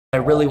I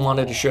really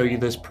wanted to show you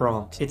this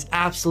prompt. It's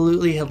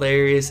absolutely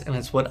hilarious, and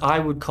it's what I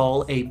would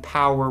call a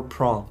power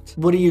prompt.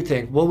 What do you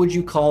think? What would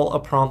you call a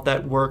prompt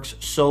that works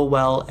so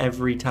well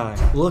every time?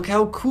 Look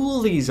how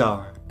cool these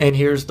are. And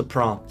here's the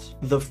prompt.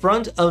 The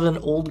front of an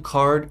old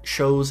card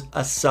shows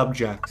a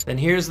subject. And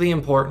here's the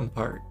important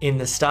part. In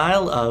the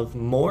style of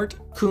Mort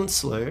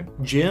Kunstler,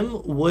 Jim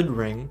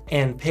Woodring,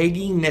 and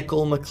Peggy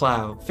Nickel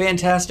McLeod.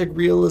 Fantastic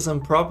realism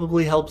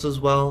probably helps as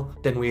well.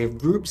 Then we have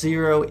Group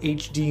Zero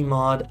HD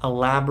mod,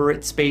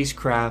 elaborate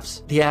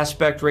spacecrafts, the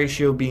aspect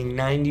ratio being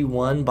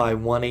 91 by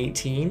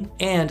 118,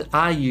 and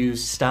I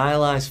use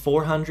stylized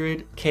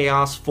 400,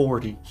 chaos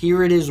 40.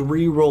 Here it is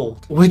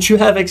re-rolled. Would you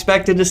have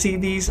expected to see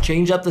these?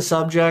 Change up the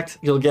subject,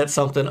 you'll get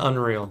something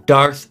unreal.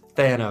 Darth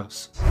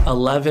Thanos.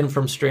 11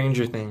 from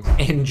Stranger Things.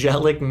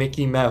 Angelic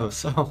Mickey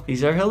Mouse. Oh,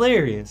 these are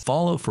hilarious.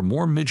 Follow for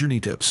more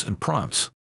Midjourney tips and prompts.